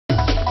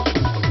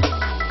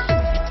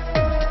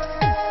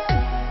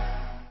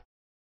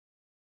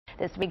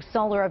This week's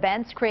solar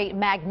events create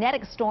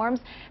magnetic storms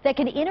that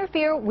can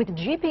interfere with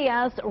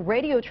GPS,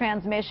 radio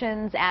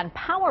transmissions, and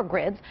power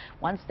grids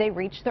once they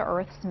reach the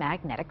Earth's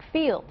magnetic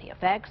field. The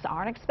effects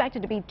aren't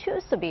expected to be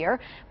too severe,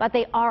 but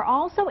they are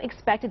also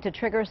expected to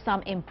trigger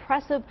some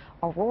impressive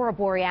aurora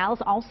borealis,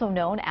 also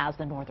known as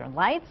the northern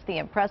lights. The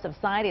impressive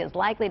sight is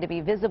likely to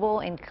be visible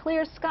in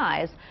clear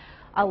skies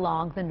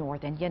along the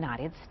northern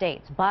United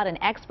States. But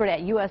an expert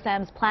at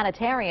USM's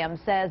planetarium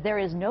says there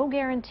is no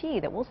guarantee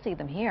that we'll see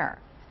them here.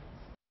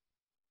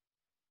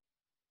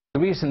 The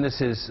reason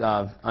this is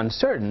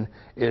uncertain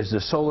is the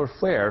solar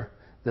flare.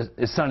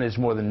 The sun is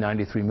more than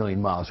 93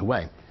 million miles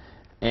away.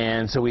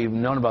 And so we've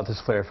known about this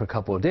flare for a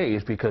couple of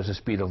days because the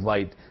speed of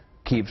light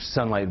keeps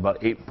sunlight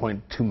about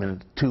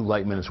 8.2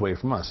 light minutes away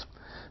from us.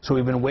 So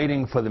we've been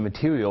waiting for the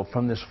material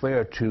from this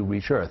flare to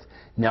reach Earth.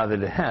 Now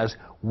that it has,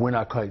 we're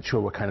not quite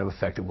sure what kind of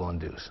effect it will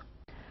induce.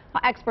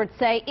 Experts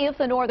say if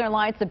the northern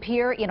lights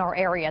appear in our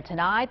area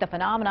tonight, the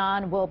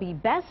phenomenon will be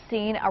best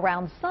seen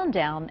around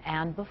sundown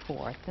and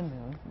before the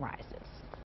moon rises.